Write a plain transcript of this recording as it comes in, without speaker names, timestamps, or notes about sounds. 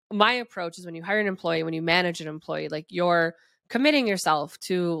my approach is when you hire an employee, when you manage an employee, like you're committing yourself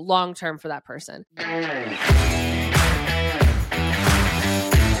to long-term for that person.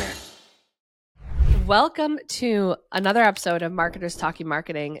 Welcome to another episode of Marketers Talking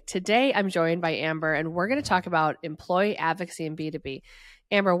Marketing. Today, I'm joined by Amber, and we're going to talk about employee advocacy in B2B.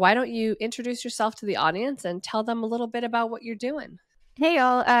 Amber, why don't you introduce yourself to the audience and tell them a little bit about what you're doing? Hey,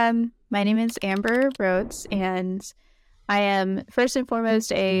 y'all. My name is Amber Rhodes, and I am first and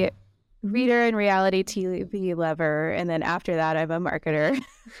foremost a reader and reality TV lover. And then after that, I'm a marketer.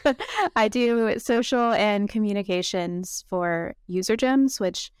 I do social and communications for UserGems,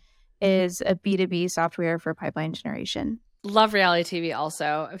 which is a B2B software for pipeline generation. Love reality TV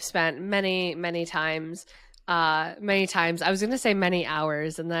also. I've spent many times. I was going to say many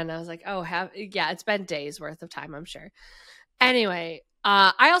hours, and then I was like, it's been days worth of time, I'm sure. Anyway,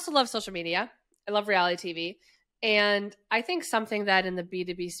 I also love social media. I love reality TV. And I think something that in the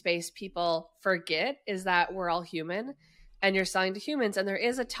B2B space people forget is that we're all human and you're selling to humans. And there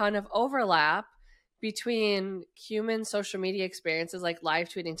is a ton of overlap between human social media experiences like live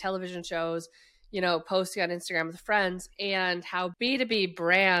tweeting, television shows, posting on Instagram with friends, and how B2B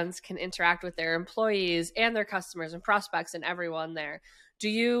brands can interact with their employees and their customers and prospects and everyone there.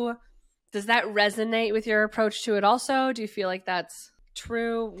 Does that resonate with your approach to it also? Do you feel like that's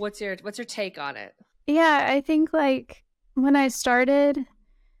true? What's your take on it? Yeah, I think like when I started,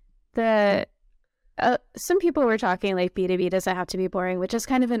 some people were talking like B2B doesn't have to be boring, which is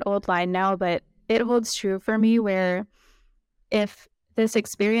kind of an old line now, but it holds true for me where if this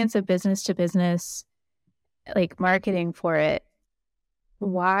experience of business to business, like marketing for it,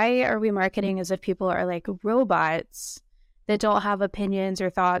 why are we marketing as if people are like robots that don't have opinions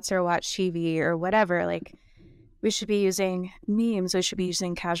or thoughts or watch TV or whatever? Like we should be using memes, we should be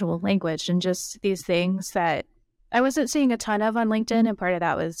using casual language and just these things that I wasn't seeing a ton of on LinkedIn. And part of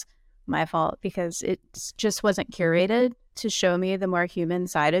that was my fault because it just wasn't curated to show me the more human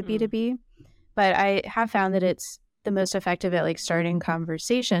side of B2B. But I have found that it's the most effective at like starting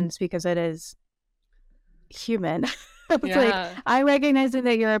conversations because it is human. It's like I recognizing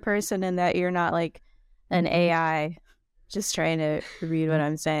that you're a person and that you're not like an AI just trying to read what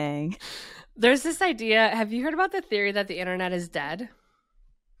I'm saying. There's this idea. Have you heard about the theory that the internet is dead?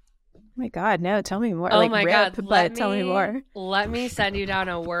 Oh my God, no. Tell me more. Oh like, my God. Tell me more. Let me send you down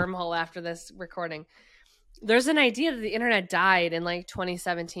a wormhole after this recording. There's an idea that the internet died in like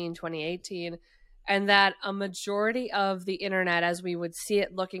 2017, 2018, and that a majority of the internet, as we would see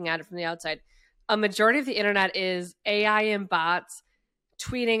it looking at it from the outside, a majority of the internet is AI and bots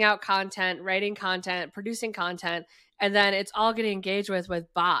tweeting out content, writing content, producing content, and then it's all getting engaged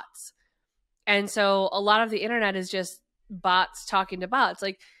with bots. And so a lot of the internet is just bots talking to bots.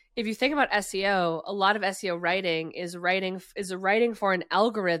 Like if you think about SEO, a lot of SEO writing is writing for an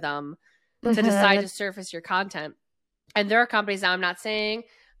algorithm to decide to surface your content. And there are companies now, I'm not saying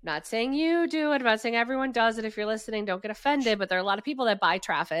you do it, I'm not saying everyone does it. If you're listening, don't get offended, but there are a lot of people that buy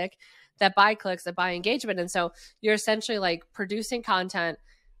traffic, that buy clicks, that buy engagement. And so you're essentially like producing content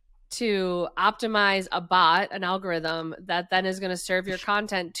to optimize a bot, an algorithm that then is going to serve your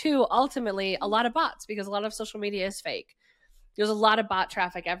content to ultimately a lot of bots, because a lot of social media is fake. There's a lot of bot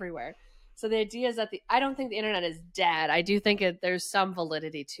traffic everywhere. So the idea is that I don't think the internet is dead. I do think there's some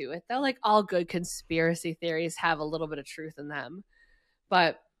validity to it. Though like all good conspiracy theories have a little bit of truth in them.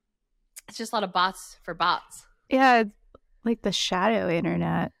 But it's just a lot of bots for bots. Yeah, like the shadow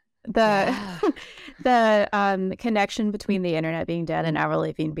internet. The connection between the internet being dead and Avril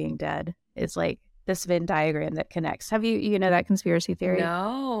Lavigne being dead is like this Venn diagram that connects. Have you know that conspiracy theory?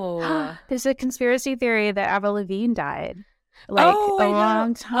 No. There's a conspiracy theory that Avril Lavigne died like a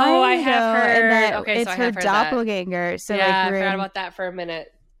long time ago. I have heard. Okay, it's her doppelganger. So yeah, I forgot about that for a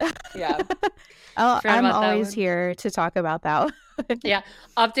minute. Yeah. I'm always here to talk about that. Yeah.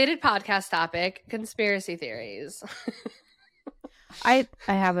 Updated podcast topic, conspiracy theories. I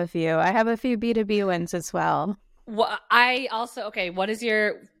have a few. I have a few B2B ones as well. Well, I also what's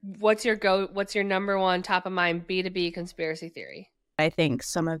your number one top of mind B2B conspiracy theory? I think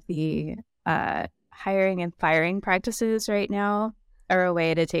some of the hiring and firing practices right now are a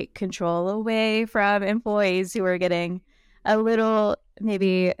way to take control away from employees who are getting a little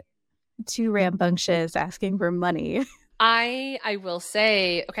maybe too rambunctious asking for money. I will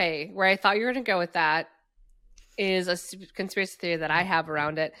say, where I thought you were going to go with that is a conspiracy theory that I have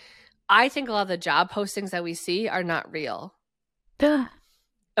around it. I think a lot of the job postings that we see are not real.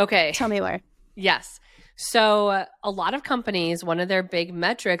 Okay. Tell me more. Yes. So a lot of companies, one of their big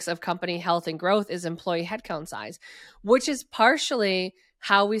metrics of company health and growth is employee headcount size, which is partially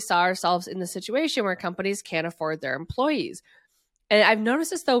how we saw ourselves in the situation where companies can't afford their employees. And I've noticed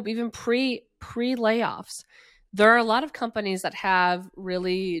this though, even pre layoffs. There are a lot of companies that have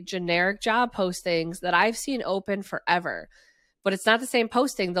really generic job postings that I've seen open forever, but it's not the same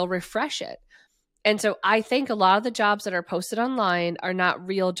posting. They'll refresh it. And so I think a lot of the jobs that are posted online are not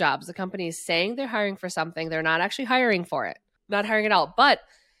real jobs. The company is saying they're hiring for something, they're not actually hiring for it, not hiring at all. But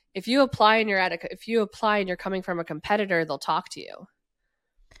if you apply and you're coming from a competitor, they'll talk to you.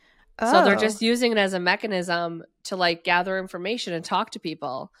 So they're just using it as a mechanism to like gather information and talk to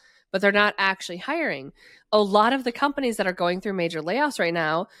people, but they're not actually hiring. A lot of the companies that are going through major layoffs right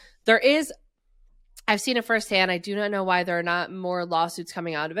now, I've seen it firsthand. I do not know why there are not more lawsuits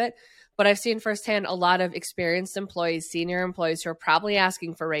coming out of it, but I've seen firsthand a lot of experienced employees, senior employees who are probably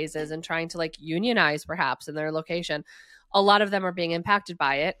asking for raises and trying to like unionize perhaps in their location. A lot of them are being impacted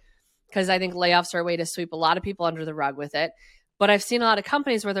by it because I think layoffs are a way to sweep a lot of people under the rug with it. But I've seen a lot of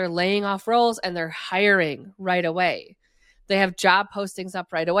companies where they're laying off roles and they're hiring right away. They have job postings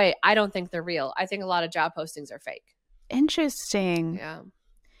up right away. I don't think they're real. I think a lot of job postings are fake. Interesting. Yeah.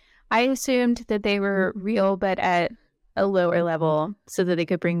 I assumed that they were real, but at a lower level so that they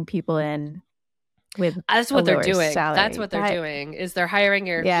could bring people in with That's what they're doing. salary. That's what they're doing is they're hiring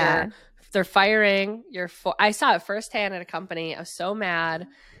they're firing I saw it firsthand at a company. I was so mad.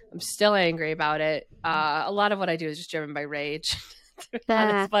 I'm still angry about it. A lot of what I do is just driven by rage, to be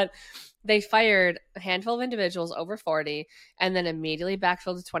honest. But they fired a handful of individuals over 40 and then immediately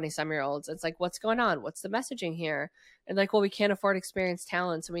backfilled to 20-some-year-olds. It's like, what's going on? What's the messaging here? And like, well, we can't afford experienced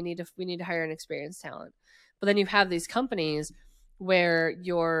talent, so we need to hire an experienced talent. But then you have these companies where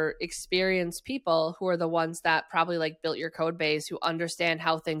your experienced people who are the ones that probably like built your code base, who understand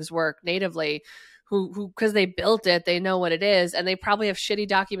how things work natively, who because they built it, they know what it is, and they probably have shitty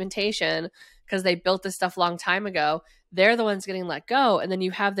documentation because they built this stuff a long time ago. They're the ones getting let go. And then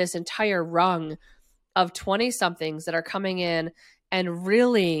you have this entire rung of 20-somethings that are coming in and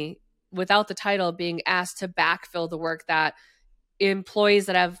really, without the title, being asked to backfill the work that employees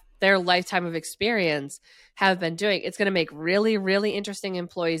that have their lifetime of experience have been doing. It's going to make really, really interesting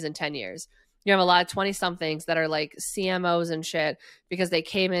employees in 10 years. You have a lot of 20-somethings that are like CMOs and shit because they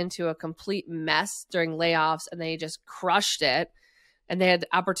came into a complete mess during layoffs and they just crushed it. And they had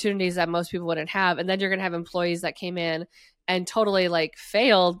opportunities that most people wouldn't have. And then you're going to have employees that came in and totally like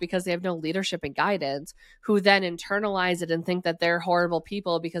failed because they have no leadership and guidance, who then internalize it and think that they're horrible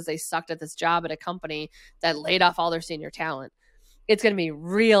people because they sucked at this job at a company that laid off all their senior talent. It's going to be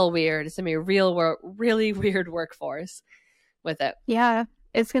real weird. It's going to be a really weird workforce with it. Yeah.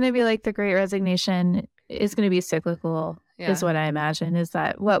 It's going to be like the Great Resignation is going to be cyclical, is what I imagine, is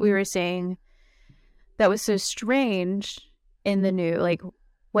that what we were saying that was so strange in the new, like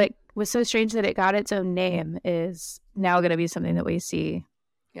what was so strange that it got its own name is now going to be something that we see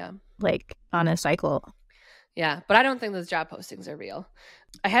like on a cycle. Yeah, but I don't think those job postings are real.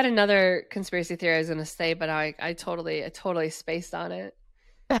 I had another conspiracy theory I was going to say, but I totally spaced on it.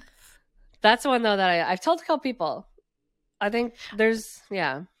 That's one though that I've told a couple people. I think there's I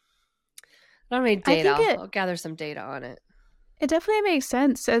don't have any data. I'll gather some data on it. It definitely makes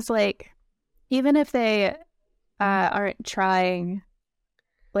sense as like, even if they aren't trying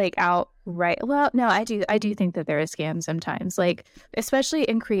like outright. Well, no, I do think that there are scams sometimes, like especially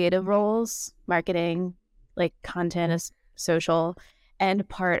in creative roles, marketing, like content is social, and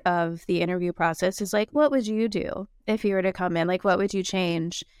part of the interview process is like, what would you do if you were to come in? Like, what would you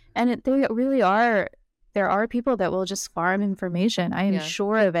change? And they really are. There are people that will just farm information. I am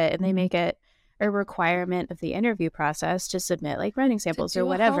sure of it, and they make it a requirement of the interview process to submit like writing samples or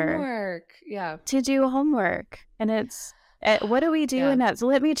whatever. Homework. To do homework, and it's. What do we do in that? So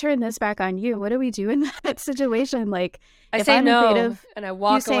let me turn this back on you. What do we do in that situation? Like, I say no, and I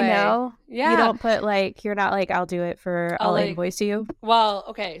walk away. You say no. Yeah, you don't put like, you're not like, I'll do it for. I'll invoice you. Well,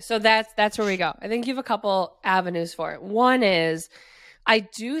 okay, so that's where we go. I think you have a couple avenues for it. One is, I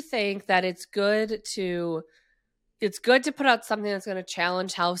do think that it's good to put out something that's going to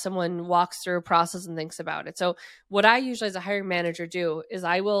challenge how someone walks through a process and thinks about it. So what I usually as a hiring manager do is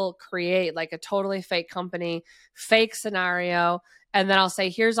I will create like a totally fake company, fake scenario, and then I'll say,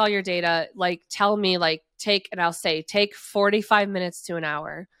 here's all your data. Like, tell me, like, take 45 minutes to an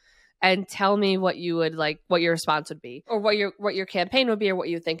hour and tell me what you would like, what your response would be, or what your campaign would be, or what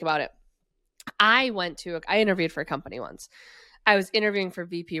you think about it. I interviewed for a company once. I was interviewing for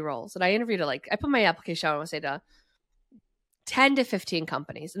VP roles, and I put my application out, I want to say to 10 to 15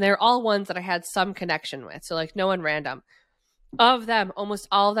 companies, and they're all ones that I had some connection with. So like no one random. Of them, almost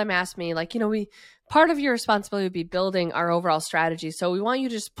all of them asked me like, part of your responsibility would be building our overall strategy. So we want you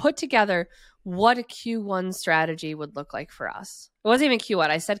to just put together what a Q1 strategy would look like for us. It wasn't even Q1.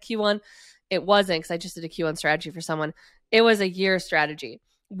 I said Q1. It wasn't, because I just did a Q1 strategy for someone. It was a year strategy.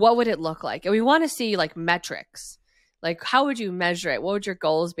 What would it look like? And we want to see like metrics. Like, how would you measure it? What would your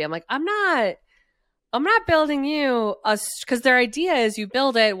goals be? I'm like, I'm not building you because their idea is you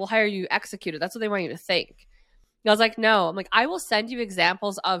build it, we'll hire you, execute it. That's what they want you to think. And I was like, no. I'm like, I will send you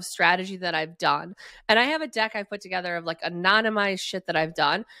examples of strategy that I've done. And I have a deck I put together of like anonymized shit that I've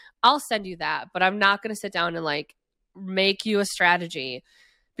done. I'll send you that, but I'm not going to sit down and like make you a strategy.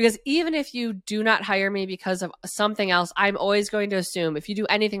 Because even if you do not hire me because of something else, I'm always going to assume if you do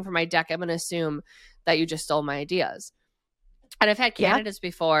anything for my deck, I'm going to assume that you just stole my ideas. And I've had candidates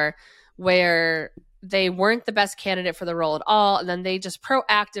before where they weren't the best candidate for the role at all. And then they just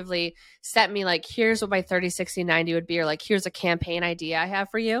proactively sent me like, here's what my 30, 60, 90 would be, or like, here's a campaign idea I have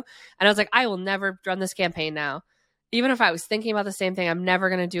for you. And I was like, I will never run this campaign now. Even if I was thinking about the same thing, I'm never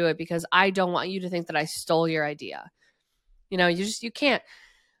going to do it because I don't want you to think that I stole your idea. You know, you can't.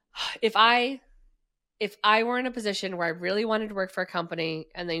 If I were in a position where I really wanted to work for a company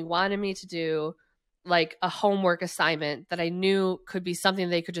and they wanted me to do like a homework assignment that I knew could be something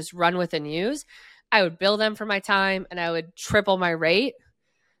they could just run with and use, I would bill them for my time and I would triple my rate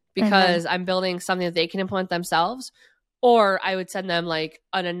because I'm building something that they can implement themselves. Or I would send them like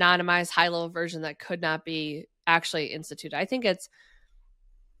an anonymized high-level version that could not be actually instituted. I think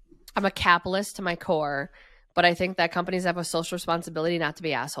I'm a capitalist to my core, but I think that companies have a social responsibility not to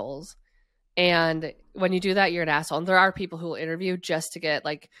be assholes. And when you do that, you're an asshole. And there are people who will interview just to get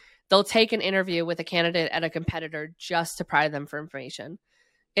like, they'll take an interview with a candidate at a competitor just to pry them for information.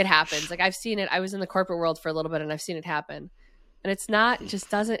 It happens. Like I've seen it. I was in the corporate world for a little bit and I've seen it happen. And it's not, it just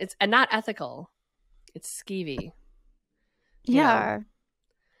doesn't, it's and not ethical. It's skeevy. Yeah.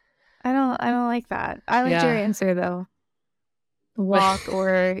 I don't like that. I liked your answer though. Walk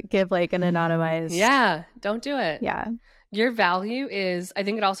or give like an anonymized. Yeah. Don't do it. Yeah. Your value is, I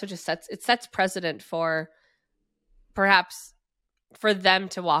think it also just sets precedent for perhaps for them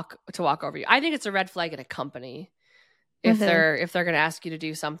to walk over you. I think it's a red flag in a company if they're going to ask you to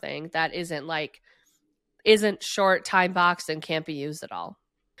do something that isn't short, time boxed, and can't be used at all.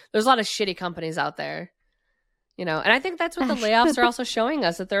 There's a lot of shitty companies out there, you know, and I think that's what the layoffs are also showing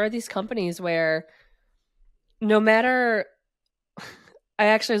us, that there are these companies where no matter. I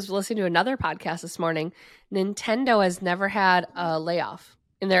actually was listening to another podcast this morning. Nintendo has never had a layoff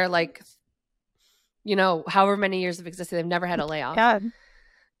in their like, you know, however many years of existing. They've never had a layoff. Yeah.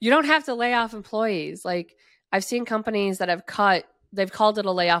 You don't have to lay off employees. Like I've seen companies that they've called it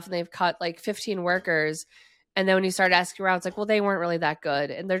a layoff and they've cut like 15 workers. And then when you start asking around, it's like, well, they weren't really that good.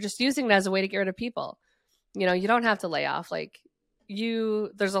 And they're just using it as a way to get rid of people. You know, you don't have to lay off. Like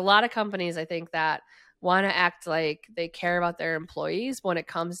there's a lot of companies, I think, that want to act like they care about their employees. When it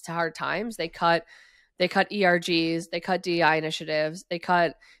comes to hard times, they cut ERGs, they cut DEI initiatives, they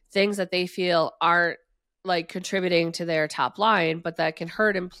cut things that they feel aren't like contributing to their top line, but that can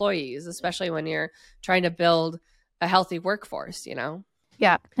hurt employees, especially when you're trying to build a healthy workforce, you know?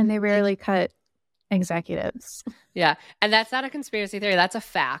 Yeah. And they rarely cut executives. Yeah. And that's not a conspiracy theory. That's a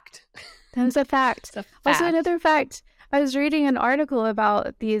fact. That's a fact. It's a fact. Also, another fact, I was reading an article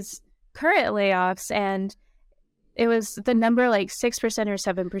about these current layoffs, and it was the number like 6% or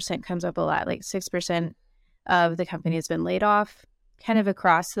 7% comes up a lot. Like 6% of the company has been laid off kind of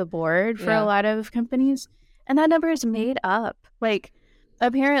across the board for a lot of companies. And that number is made up. Like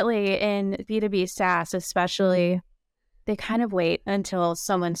apparently in B2B SaaS, especially, they kind of wait until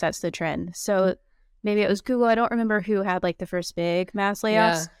someone sets the trend. So maybe it was Google. I don't remember who had like the first big mass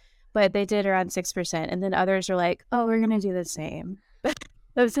layoffs, but they did around 6%. And then others are like, oh, we're going to do the same.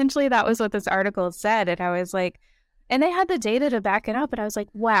 Essentially, that was what this article said. And I was like, and they had the data to back it up. And I was like,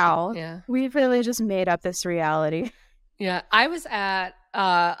 wow, we've really just made up this reality. Yeah. I was at,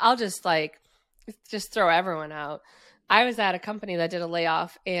 I'll just throw everyone out. I was at a company that did a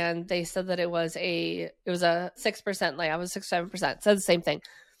layoff and they said that it was a 6% layoff. It was 6-7%. Said the same thing.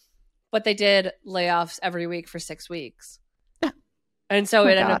 But they did layoffs every week for 6 weeks. And so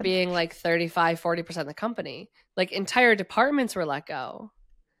it ended up being like 35-40% of the company. Like entire departments were let go.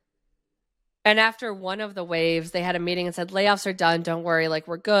 And after one of the waves, they had a meeting and said, layoffs are done. Don't worry. Like,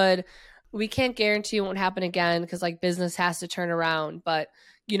 we're good. We can't guarantee it won't happen again because like business has to turn around, but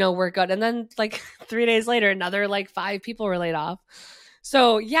you know, we're good. And then like 3 days later, another like 5 people were laid off.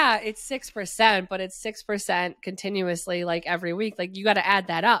 So yeah, it's 6%, but it's 6% continuously, like every week. Like you got to add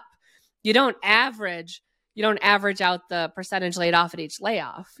that up. You don't average out the percentage laid off at each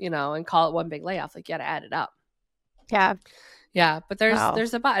layoff, you know, and call it one big layoff. Like you got to add it up. Yeah. Yeah. But there's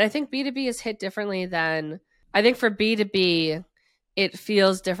I think B2B is hit differently than, I think for B2B, it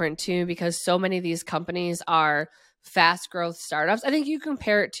feels different too, because so many of these companies are fast growth startups. I think you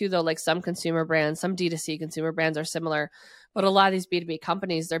compare it to, though, like some consumer brands, some D2C consumer brands are similar, but a lot of these B2B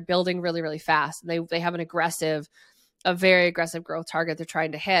companies, they're building really, really fast. And they have a very aggressive growth target they're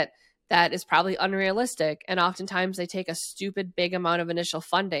trying to hit that is probably unrealistic. And oftentimes they take a stupid big amount of initial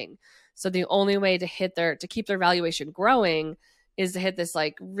funding. So the only way to keep their valuation growing is to hit this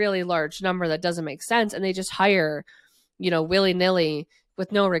like really large number that doesn't make sense. And they just hire, willy nilly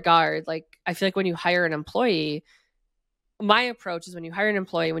with no regard. Like, I feel like when you hire an employee, my approach is when you hire an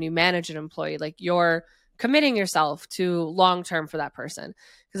employee, when you manage an employee, like you're committing yourself to long term for that person.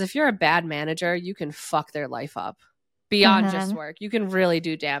 Because if you're a bad manager, you can fuck their life up beyond just work. You can really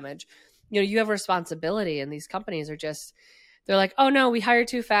do damage. You have a responsibility, and these companies are just, they're like, oh no, we hired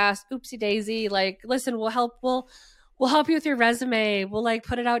too fast. Oopsie daisy. Like, listen, we'll help you with your resume. We'll like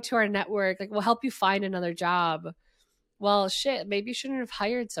put it out to our network. Like, we'll help you find another job. Well, shit, maybe you shouldn't have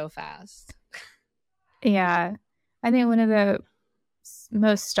hired so fast. Yeah. I think one of the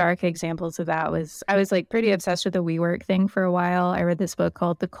most stark examples of that was, I was like pretty obsessed with the WeWork thing for a while. I read this book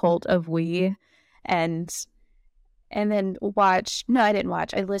called The Cult of We, and then I didn't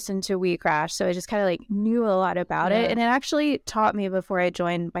watch. I listened to We Crash. So I just kind of like knew a lot about it. And it actually taught me before I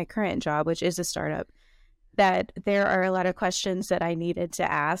joined my current job, which is a startup, that there are a lot of questions that I needed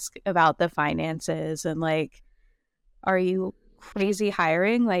to ask about the finances and like, are you crazy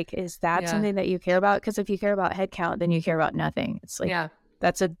hiring? Like, is that something that you care about? Because if you care about headcount, then you care about nothing. It's like,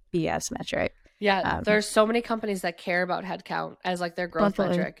 that's a BS metric. Yeah. There's so many companies that care about headcount as like their growth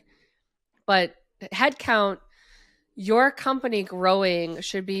metric. But headcount, your company growing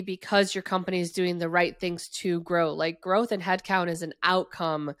should be because your company is doing the right things to grow. Like, growth and headcount is an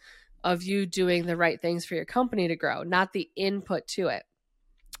outcome of you doing the right things for your company to grow, not the input to it.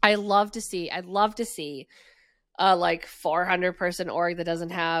 I'd love to see like 400 person org that doesn't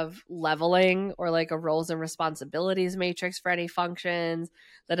have leveling or like a roles and responsibilities matrix for any functions,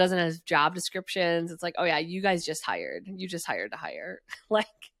 that doesn't have job descriptions. It's like, oh yeah, you guys just hired. You just hired to hire. Like,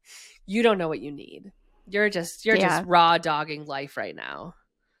 you don't know what you need. You're just raw dogging life right now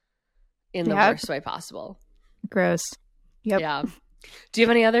in the worst way possible. Gross. Yep. Yeah. Do you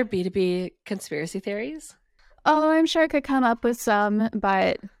have any other B2B conspiracy theories? Oh, I'm sure I could come up with some,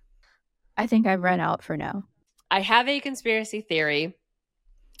 but I think I've run out for now. I have a conspiracy theory,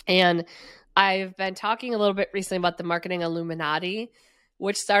 and I've been talking a little bit recently about the marketing Illuminati,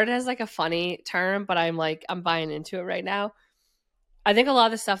 which started as like a funny term, but I'm buying into it right now. I think a lot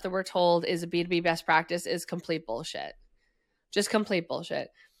of the stuff that we're told is a B2B best practice is complete bullshit. Just complete bullshit.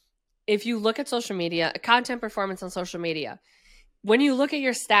 If you look at social media, content performance on social media, when you look at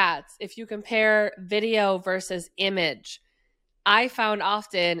your stats, if you compare video versus image, I found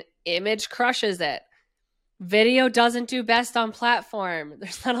often image crushes it. Video doesn't do best on platform.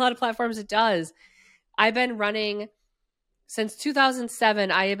 There's not a lot of platforms it does. I've been running, since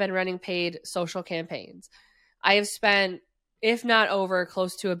 2007, I have been running paid social campaigns. I have spent, if not over,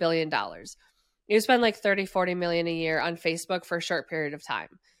 close to $1 billion. You spend like 30, 40 million a year on Facebook for a short period of time.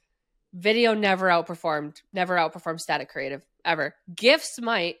 Video never outperformed static creative ever. GIFs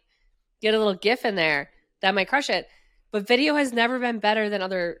might get a little GIF in there that might crush it, but video has never been better than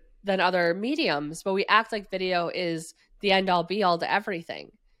other mediums. But we act like video is the end all be all to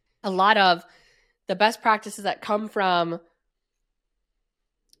everything. A lot of the best practices that come from,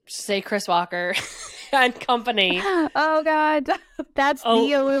 say, Chris Walker and company. Oh God, that's the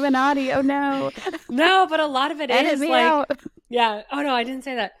Illuminati. Oh no. No, but a lot of it Edit is me like, out. Yeah. Oh no, I didn't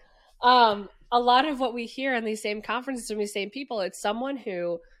say that. A lot of what we hear in these same conferences from these same people, it's someone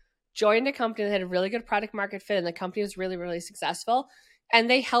who joined a company that had a really good product market fit, and the company was really, really successful, and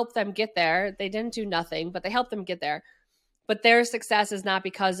they helped them get there. They didn't do nothing, but they helped them get there. But their success is not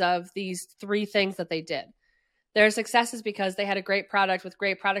because of these 3 things that they did. Their success is because they had a great product with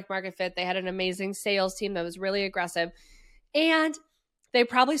great product market fit. They had an amazing sales team that was really aggressive, and they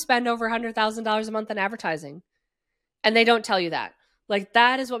probably spend over $100,000 a month in advertising. And they don't tell you that. Like,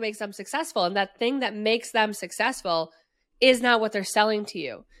 that is what makes them successful. And that thing that makes them successful is not what they're selling to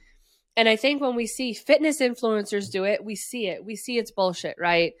you. And I think when we see fitness influencers do it, we see it. We see it's bullshit,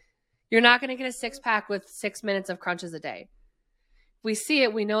 right? You're not going to get a 6-pack with 6 minutes of crunches a day. We see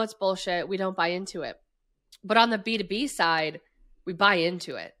it. We know it's bullshit. We don't buy into it. But on the B2B side, we buy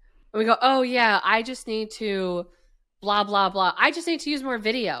into it. And we go, oh yeah, I just need to blah, blah, blah. I just need to use more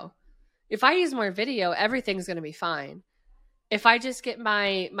video. If I use more video, everything's going to be fine. If I just get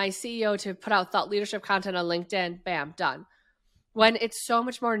my CEO to put out thought leadership content on LinkedIn, bam, done. When it's so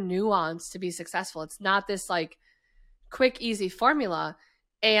much more nuanced to be successful. It's not this like quick, easy formula.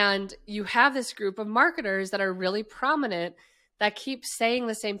 And you have this group of marketers that are really prominent that keep saying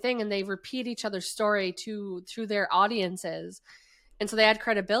the same thing, and they repeat each other's story to their audiences. And so they add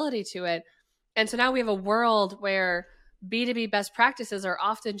credibility to it. And so now we have a world where B2B best practices are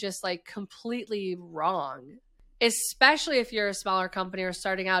often just like completely wrong, especially if you're a smaller company or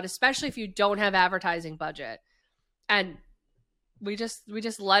starting out, especially if you don't have advertising budget. And we just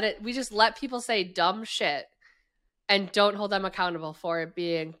let people say dumb shit and don't hold them accountable for it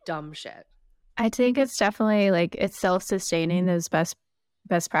being dumb shit. I think it's definitely like it's self-sustaining, those best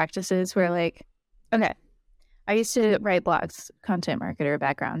practices where like, okay, I used to write blogs, content marketer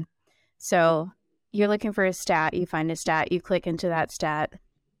background. So you're looking for a stat, you find a stat, you click into that stat.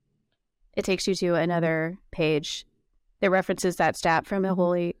 It takes you to another page that references that stat from a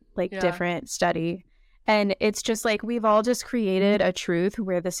wholly different study. And it's just like we've all just created a truth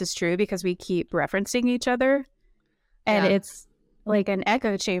where this is true because we keep referencing each other. And it's like an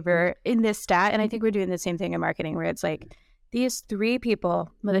echo chamber in this stat. And I think we're doing the same thing in marketing where it's like these 3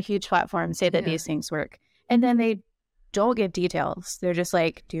 people with a huge platform say that these things work. And then they don't give details. They're just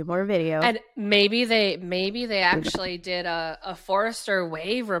like, do more video. And maybe they actually did a Forrester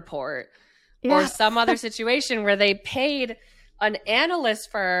Wave report or some other situation where they paid an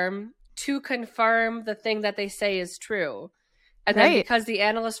analyst firm to confirm the thing that they say is true. And then because the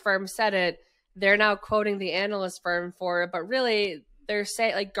analyst firm said it, they're now quoting the analyst firm for it. But really, they're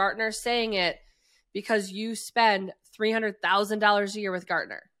saying, like, Gartner's saying it because you spend $300,000 a year with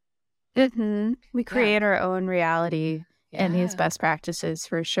Gartner. Mm-hmm. We create our own reality in these best practices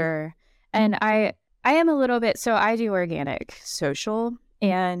for sure. And I am a little bit, so I do organic social,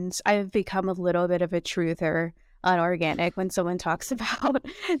 and I've become a little bit of a truther on organic. When someone talks about,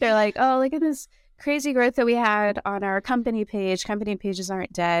 they're like, oh, look at this crazy growth that we had on our company page. Company pages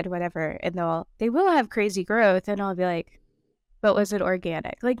aren't dead, whatever. And they will have crazy growth. And I'll be like, but was it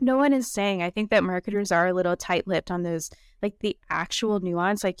organic? Like, no one is saying. I think that marketers are a little tight-lipped on those, like the actual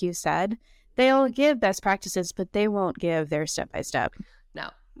nuance, like you said. They'll give best practices, but they won't give their step-by-step.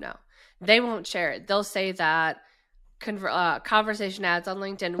 No. They won't share it. They'll say that conversation ads on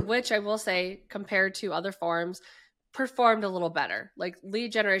LinkedIn, which I will say compared to other forums, performed a little better. Like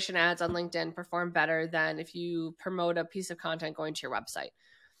lead generation ads on LinkedIn perform better than if you promote a piece of content going to your website.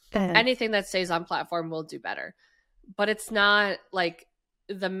 Anything that stays on platform will do better. But it's not like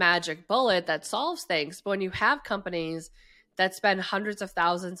the magic bullet that solves things. But when you have companies that spend hundreds of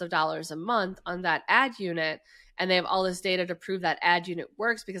thousands of dollars a month on that ad unit, and they have all this data to prove that ad unit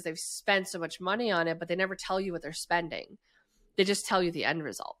works because they've spent so much money on it, but they never tell you what they're spending. They just tell you the end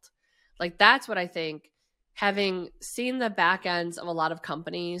result. Like, that's what I think, having seen the back ends of a lot of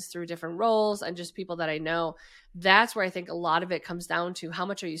companies through different roles and just people that I know, that's where I think a lot of it comes down to how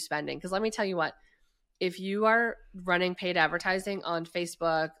much are you spending? Because let me tell you what, if you are running paid advertising on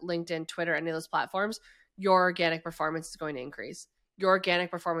Facebook, LinkedIn, Twitter, any of those platforms, your organic performance is going to increase. Your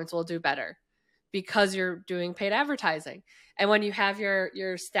organic performance will do better because you're doing paid advertising. And when you have your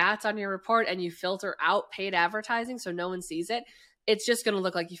stats on your report and you filter out paid advertising so no one sees it, it's just going to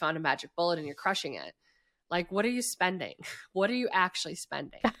look like you found a magic bullet and you're crushing it. Like, what are you spending? What are you actually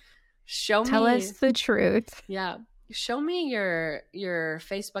spending? Tell us the truth. Yeah. Show me your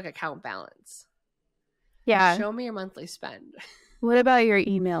Facebook account balance. Yeah. Show me your monthly spend. What about your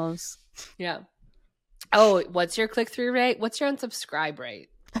emails? Yeah. Oh, what's your click-through rate? What's your unsubscribe rate?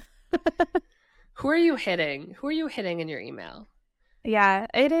 Who are you hitting? Who are you hitting in your email? Yeah,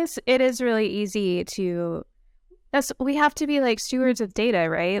 it is really easy to, we have to be like stewards of data,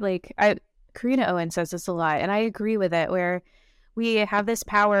 right? Like Karina Owen says this a lot, and I agree with it, where we have this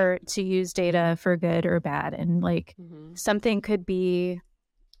power to use data for good or bad. And like something could be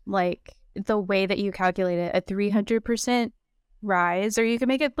like the way that you calculate it, a 300% rise, or you can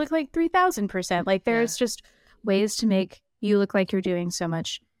make it look like 3,000%. Like there's just ways to make you look like you're doing so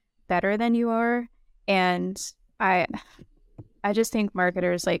much better than you are. And I just think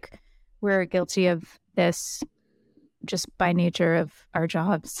marketers, like, we're guilty of this just by nature of our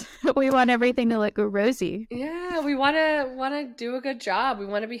jobs. We want everything to look rosy. Yeah, we want to do a good job. We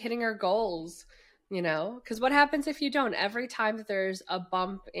want to be hitting our goals, you know? Because what happens if you don't? Every time that there's a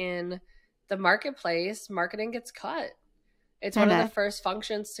bump in the marketplace, marketing gets cut. It's one of the first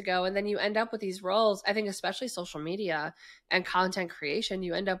functions to go. And then you end up with these roles. I think especially social media and content creation,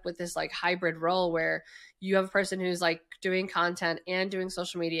 you end up with this like hybrid role where you have a person who's like doing content and doing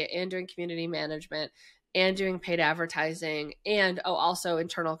social media and doing community management and doing paid advertising and also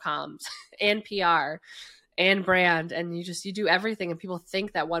internal comms and PR and brand. And you do everything, and people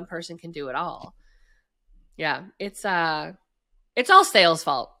think that one person can do it all. Yeah. It's all sales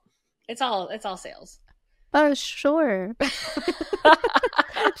fault. It's all sales. Oh, sure.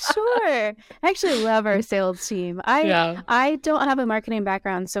 Sure. I actually love our sales team. Yeah. I don't have a marketing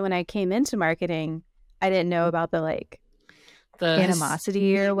background, so when I came into marketing, I didn't know about the like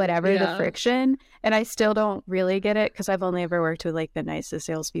animosity or whatever, the Yeah. friction, and I still don't really get it because I've only ever worked with like the nicest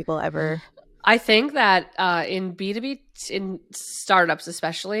salespeople ever. I think that in B2B, in startups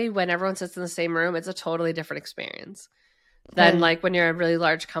especially, when everyone sits in the same room, it's a totally different experience than like when you're a really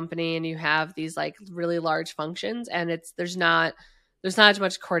large company and you have these like really large functions and there's not as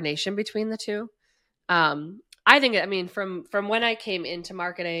much coordination between the two. I think, I mean, from when I came into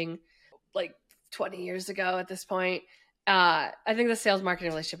marketing, like 20 years ago at this point, I think the sales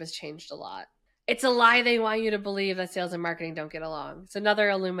marketing relationship has changed a lot. It's a lie they want you to believe that sales and marketing don't get along. It's another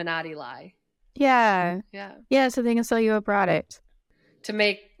Illuminati lie. Yeah. Yeah. Yeah, so they can sell you a product. To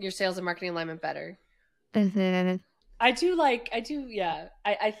make your sales and marketing alignment better. Mm-hmm. Yeah.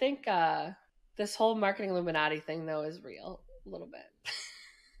 I think this whole marketing Illuminati thing though is real a little bit.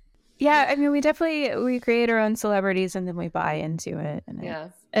 Yeah, I mean, we create our own celebrities and then we buy into it. And Yeah.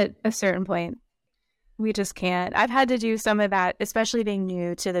 at a certain point, we just can't. I've had to do some of that, especially being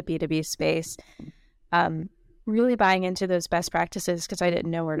new to the B2B space, really buying into those best practices because I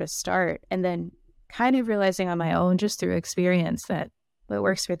didn't know where to start. And then kind of realizing on my own, just through experience, that what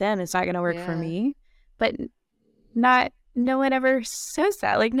works for them is not going to work for me. But no one ever says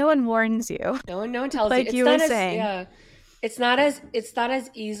that. Like, no one warns you. No one tells like you. you were saying. Yeah. It's not as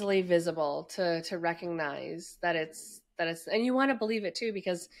easily visible to recognize that it's and you want to believe it too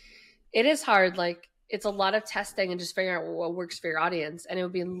because it is hard. Like it's a lot of testing and just figuring out what works for your audience. And it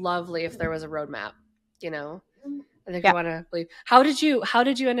would be lovely if there was a roadmap, you know. I think you want to believe. How did you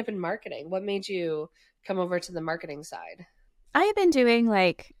end up in marketing? What made you come over to the marketing side? I have been doing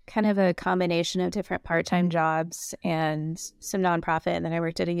like kind of a combination of different part-time jobs and some nonprofit. And then I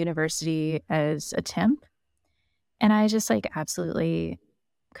worked at a university as a temp. And I just like absolutely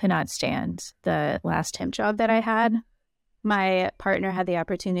could not stand the last temp job that I had. My partner had the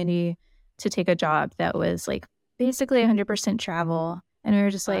opportunity to take a job that was like basically 100% travel. And we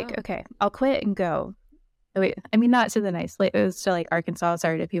were just like, okay, I'll quit and go. Wait, I mean, not to the nice, like, it was to like Arkansas.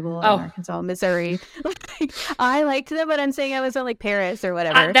 Sorry to people in Arkansas, Missouri. Like, I liked them, but I'm saying I was in like Paris or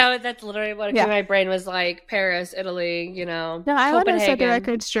whatever. That's literally what my brain was like. Paris, Italy, you know. No, I want to set the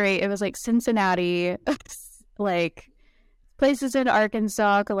record straight. It was like Cincinnati, like places in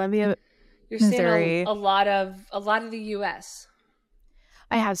Arkansas, Columbia, You're Missouri. Seeing a lot of the U.S.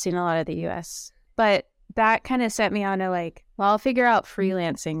 I have seen a lot of the U.S., but that kind of set me on to like, well, I'll figure out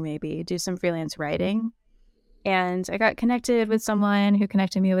freelancing, maybe do some freelance writing. And I got connected with someone who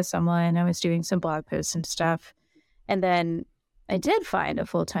connected me with someone. I was doing some blog posts and stuff. And then I did find a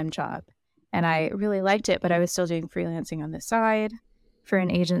full-time job and I really liked it, but I was still doing freelancing on the side for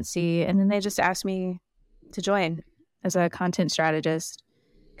an agency. And then they just asked me to join as a content strategist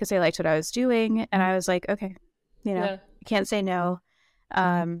because they liked what I was doing. And I was like, okay, I can't say no.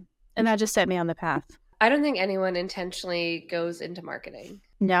 And that just set me on the path. I don't think anyone intentionally goes into marketing.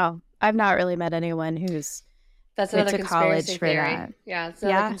 No, I've not really met anyone who's that's another conspiracy theory. That. Yeah, it's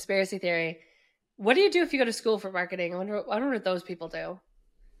another conspiracy theory. What do you do if you go to school for marketing? I wonder what those people do.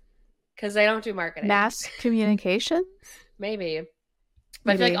 Because they don't do marketing. Mass communication? Maybe.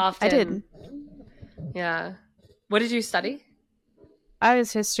 But I feel like often. I did. Yeah. What did you study? I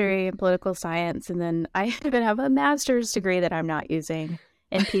was history and political science, and then I even have a master's degree that I'm not using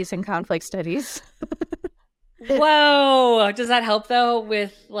in peace and conflict studies. Whoa. Does that help, though,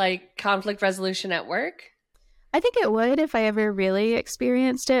 with like conflict resolution at work? I think it would if I ever really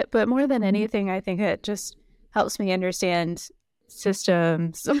experienced it. But more than anything, I think it just helps me understand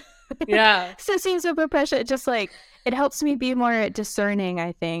systems. Yeah. Systems of oppression. Just like it helps me be more discerning,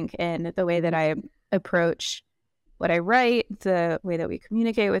 I think, in the way that I approach what I write, the way that we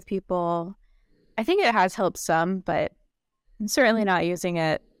communicate with people. I think it has helped some, but I'm certainly not using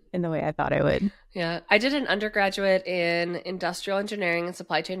it in the way I thought I would. Yeah. I did an undergraduate in industrial engineering and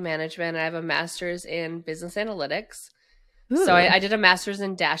supply chain management. I have a master's in business analytics. Ooh. So I did a master's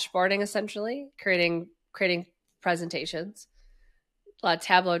in dashboarding, essentially, creating presentations,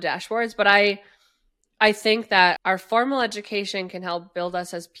 Tableau dashboards. But I think that our formal education can help build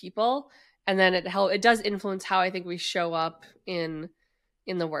us as people. And then it does influence how I think we show up in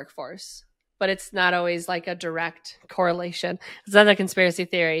the workforce. But it's not always like a direct correlation. It's another conspiracy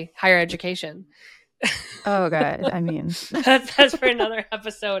theory, higher education. Oh, God. I mean, that's for another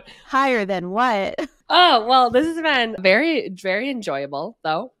episode. Higher than what? Oh, well, this has been very, very enjoyable,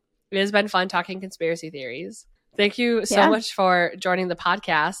 though. It has been fun talking conspiracy theories. Thank you so much for joining the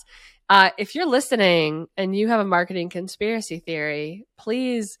podcast. If you're listening and you have a marketing conspiracy theory,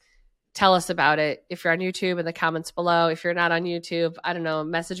 please tell us about it. If you're on YouTube, in the comments below. If you're not on YouTube, I don't know,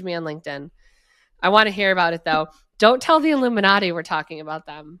 message me on LinkedIn. I want to hear about it, though. Don't tell the Illuminati we're talking about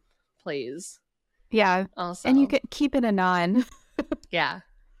them, please. Yeah. Also, and you can keep it anon. Yeah.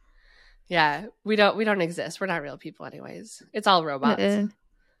 Yeah. We don't exist. We're not real people anyways. It's all robots.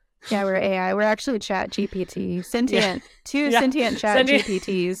 Yeah, we're AI. We're actually Chat GPT. Sentient. Two sentient Chat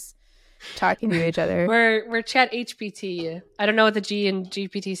GPTs talking to each other. We're Chat HPT. I don't know what the G in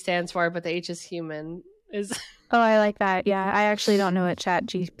GPT stands for, but the H is human. Oh, I like that. Yeah, I actually don't know what Chat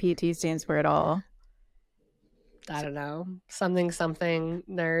GPT stands for at all. I don't know. Something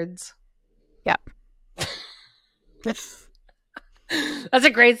nerds. Yeah. That's a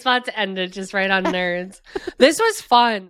great spot to end it, just right on nerds. This was fun.